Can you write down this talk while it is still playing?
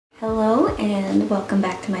and welcome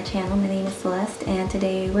back to my channel. My name is Celeste and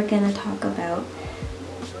today we're going to talk about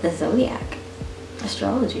the Zodiac,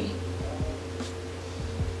 astrology,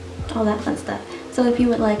 all that fun stuff. So if you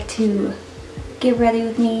would like to get ready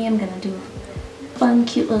with me, I'm going to do a fun,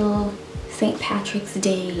 cute little St. Patrick's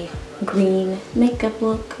Day green makeup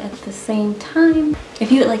look at the same time.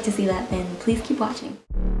 If you would like to see that, then please keep watching.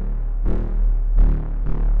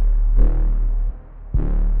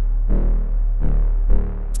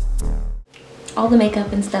 All the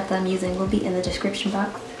makeup and stuff that I'm using will be in the description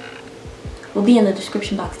box.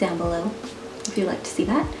 Down below if you'd like to see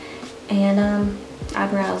that. And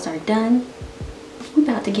eyebrows are done. I'm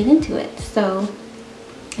about to get into it. So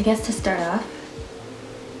I guess to start off,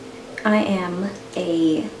 I am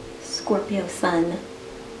a Scorpio Sun,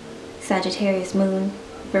 Sagittarius Moon,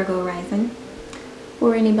 Virgo Rising.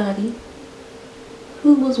 For anybody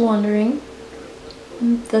who was wondering,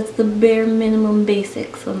 that's the bare minimum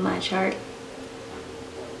basics of my chart.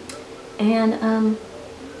 And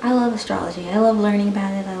I love astrology. I love learning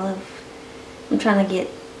about it. I'm trying to get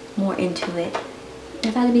more into it.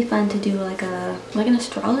 I thought it'd be fun to do like an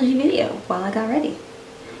astrology video while I got ready.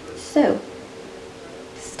 So,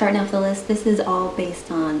 starting off the list, this is all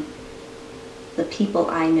based on the people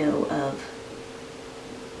I know of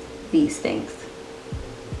these things.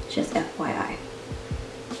 Just FYI.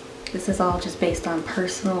 This is all just based on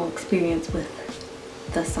personal experience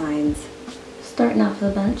with the signs. Starting off the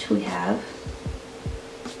bunch, we have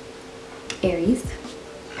Aries.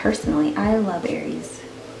 Personally, I love Aries.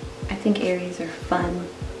 I think Aries are fun.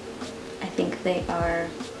 I think they are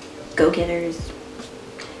go-getters.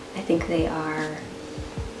 I think they're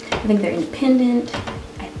independent.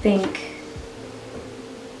 I think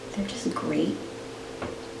they're just great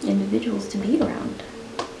individuals to be around.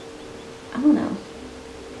 I don't know.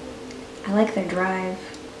 I like their drive.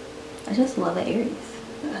 I just love Aries.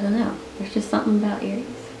 I don't know. There's just something about Aries.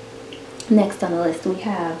 Next on the list we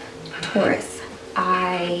have Taurus.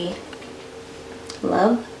 I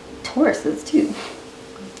love Tauruses too,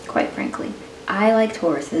 quite frankly. I like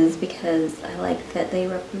Tauruses because I like that they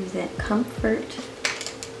represent comfort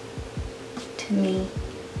to me.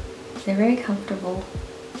 They're very comfortable.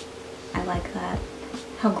 I like that.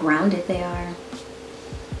 How grounded they are.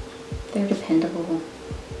 They're dependable.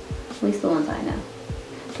 At least the ones I know.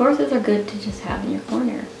 Tauruses are good to just have in your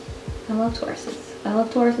corner. I love Tauruses. I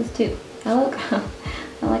love Tauruses too. I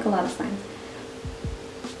like a lot of signs.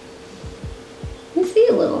 We see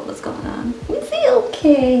a little of what's going on. We see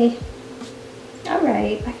okay.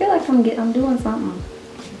 Alright, I feel like I'm doing something.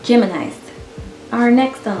 Geminis are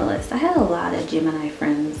next on the list. I had a lot of Gemini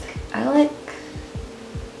friends. I like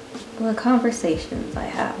the conversations I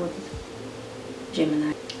have with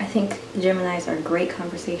Gemini. I think Geminis are great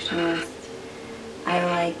conversationalists. I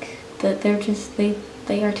like that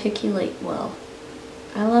they articulate well.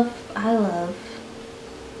 I love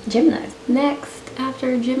Geminis. Next,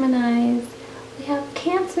 after Geminis, we have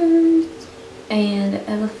Cancers. And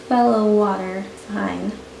as a fellow water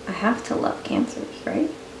sign, I have to love Cancers,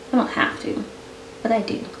 right? I don't have to, but I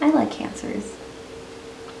do. I like Cancers.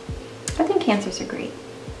 I think Cancers are great.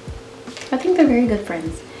 I think they're very good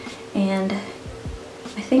friends. And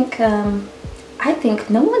I think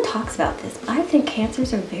no one talks about this, but I think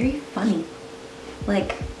Cancers are very funny.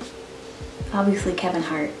 Like, obviously Kevin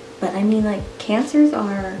Hart, but I mean, like, Cancers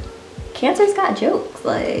got jokes.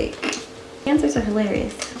 Like, Cancers are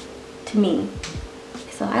hilarious to me.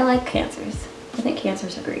 So I like Cancers. I think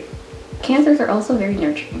Cancers are great. Cancers are also very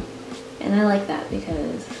nurturing, and I like that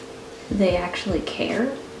because they actually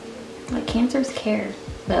care. Like, Cancers care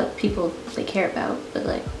about people they care about, but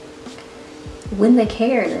like, when they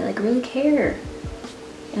care, they like really care.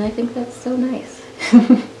 And I think that's so nice.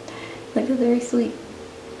 Like, it's very sweet.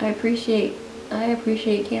 I appreciate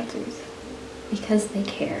Cancers because they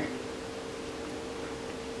care.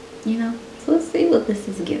 You know? So let's see what this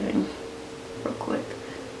is giving real quick.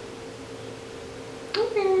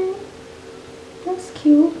 Okay. That's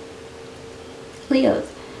cute. Leos.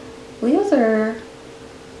 Leos are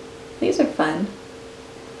fun.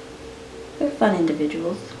 They're fun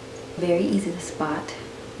individuals. Very easy to spot.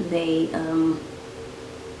 They,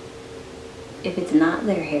 if it's not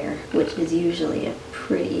their hair, which is usually a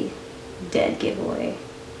pretty dead giveaway.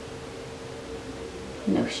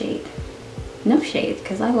 No shade. No shade,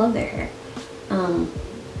 because I love their hair.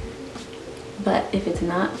 But if it's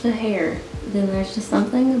not the hair, then there's just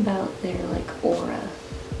something about their like aura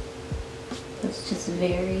that's just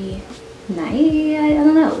very nice. I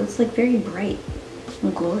don't know. It's like very bright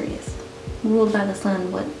and glorious. Ruled by the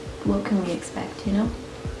sun. What can we expect? You know.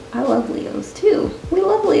 I love Leos too. We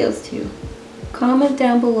love Leos too. Comment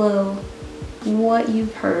down below what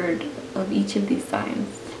you've heard of each of these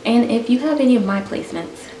signs. And if you have any of my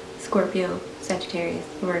placements, Scorpio, Sagittarius,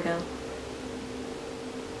 Virgo,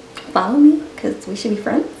 follow me, because we should be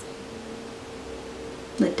friends.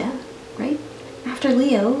 Like that, right? After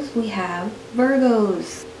Leos, we have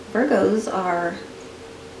Virgos. Virgos are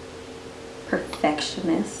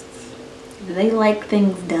perfectionists. They like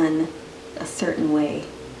things done a certain way.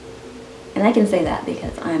 And I can say that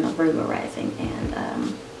because I'm a Virgo rising, and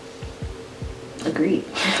agreed.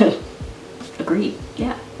 Agreed,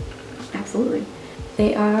 yeah, absolutely.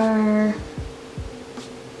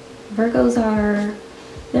 Virgos are,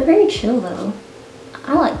 they're very chill though.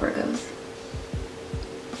 I like Virgos.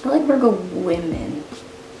 I like Virgo women.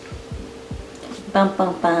 Bum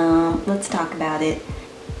bum bum, let's talk about it.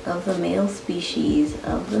 Of the male species,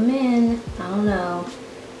 of the men, I don't know.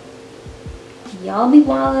 Y'all be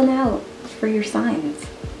wilding out for your signs.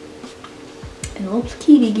 And Old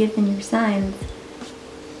Key be giving your signs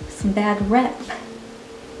some bad rep.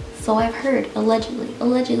 So I've heard, allegedly.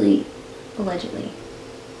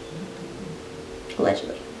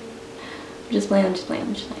 Just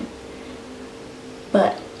playing.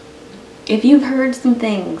 But if you've heard some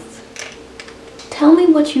things, tell me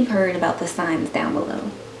what you've heard about the signs down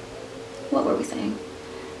below. What were we saying?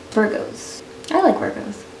 Virgos. I like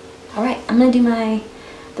Virgos. Alright, I'm gonna do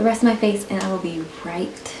the rest of my face and I will be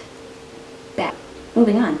right back.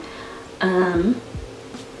 Moving on.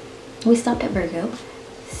 We stopped at Virgo.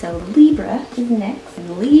 So Libra is next.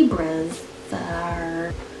 And Libras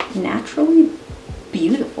are naturally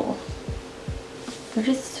beautiful. They're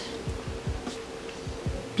just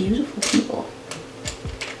beautiful people.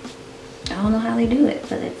 I don't know how they do it,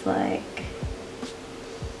 but it's like,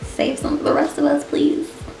 save some for the rest of us, please.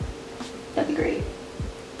 That'd be great.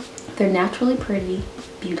 They're naturally pretty,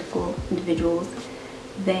 beautiful individuals.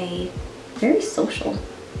 Very social.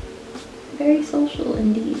 Very social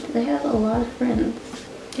indeed. They have a lot of friends.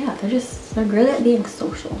 Yeah, they're good at being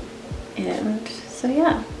social. And so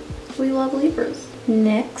yeah, we love Libras.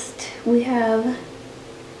 Next, we have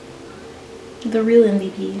the real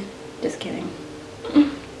MVP. Just kidding. Am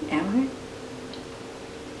I?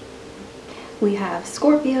 We have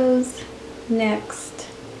Scorpios next.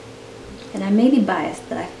 And I may be biased,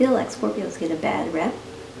 but I feel like Scorpios get a bad rep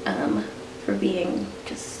for being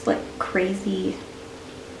just like crazy,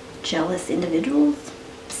 jealous individuals.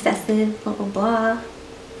 Obsessive, blah, blah, blah.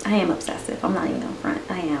 I am obsessive. I'm not even gonna front.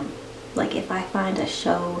 I am. Like, if I find a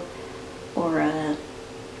show or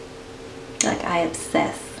like, I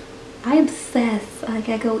obsess. Like,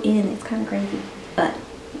 I go in. It's kind of crazy. But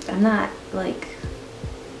I'm not, like,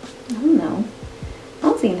 I don't know. I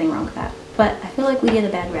don't see anything wrong with that. But I feel like we get a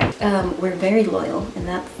bad rep. We're very loyal, and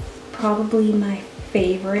that's probably my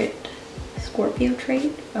favorite Scorpio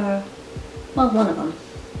trait. Well, one of them,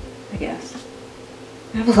 I guess.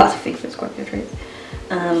 I have a lot of favorite Scorpio traits.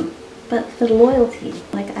 But for the loyalty,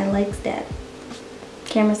 like, I likes that.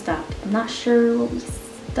 Camera stopped. I'm not sure what we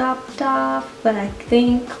stopped off, but I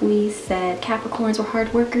think we said Capricorns were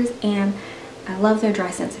hard workers, and I love their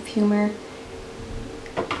dry sense of humor.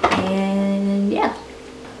 And yeah.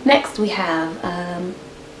 Next we have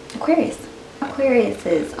Aquarius.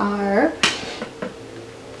 Aquariuses are,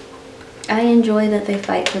 I enjoy that they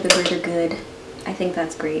fight for the greater good. I think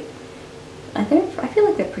that's great. I feel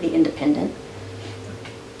like they're pretty independent.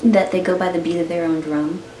 That they go by the beat of their own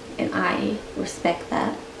drum, and I respect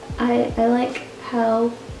that. I like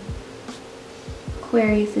how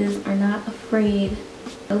Aquariuses are not afraid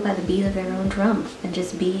to go by the beat of their own drum and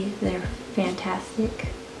just be their fantastic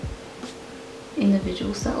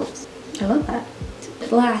individual selves. I love that.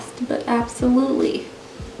 Last but absolutely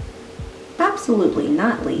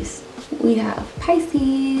not least, we have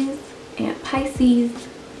Pisces, and Pisces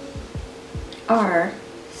are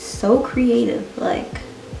so creative. Like,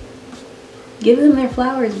 give them their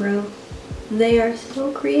flowers, bro. They are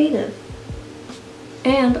so creative.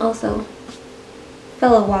 And also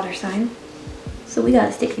fellow water sign, so we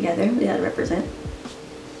gotta stick together. We gotta represent.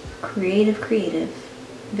 Creative,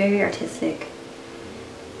 very artistic.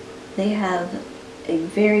 They have a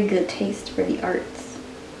very good taste for the arts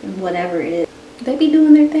and whatever it is. They be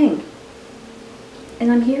doing their thing,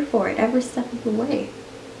 and I'm here for it every step of the way.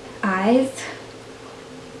 Eyes.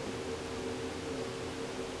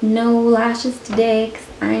 No lashes today because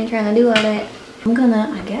I ain't trying to do all that. I'm gonna,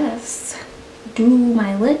 I guess, do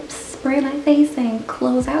my lips, spray my face, and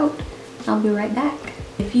close out. I'll be right back.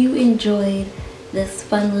 If you enjoyed this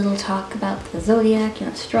fun little talk about the zodiac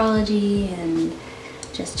and astrology and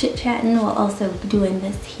just chit-chatting while also doing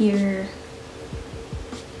this here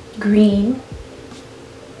green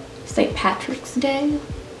St. Patrick's Day,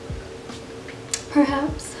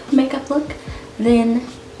 perhaps, makeup look, then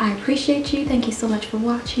I appreciate you. Thank you so much for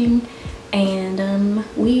watching, and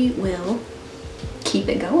we will keep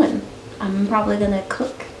it going. I'm probably gonna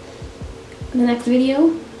cook in the next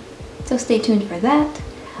video, so stay tuned for that.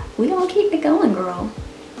 We gonna keep it going, girl.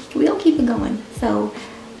 We gonna keep it going. So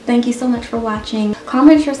thank you so much for watching.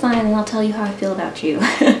 Comment your sign and I'll tell you how I feel about you.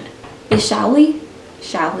 Is shall we?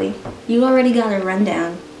 Shall we? You already got a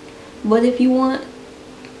rundown. But if you want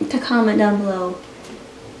to comment down below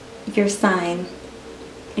your sign,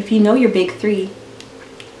 if you know your big three,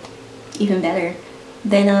 even better,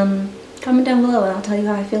 then comment down below and I'll tell you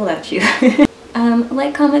how I feel about you.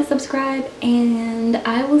 Like, comment, subscribe, and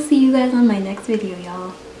I will see you guys on my next video,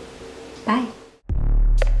 y'all.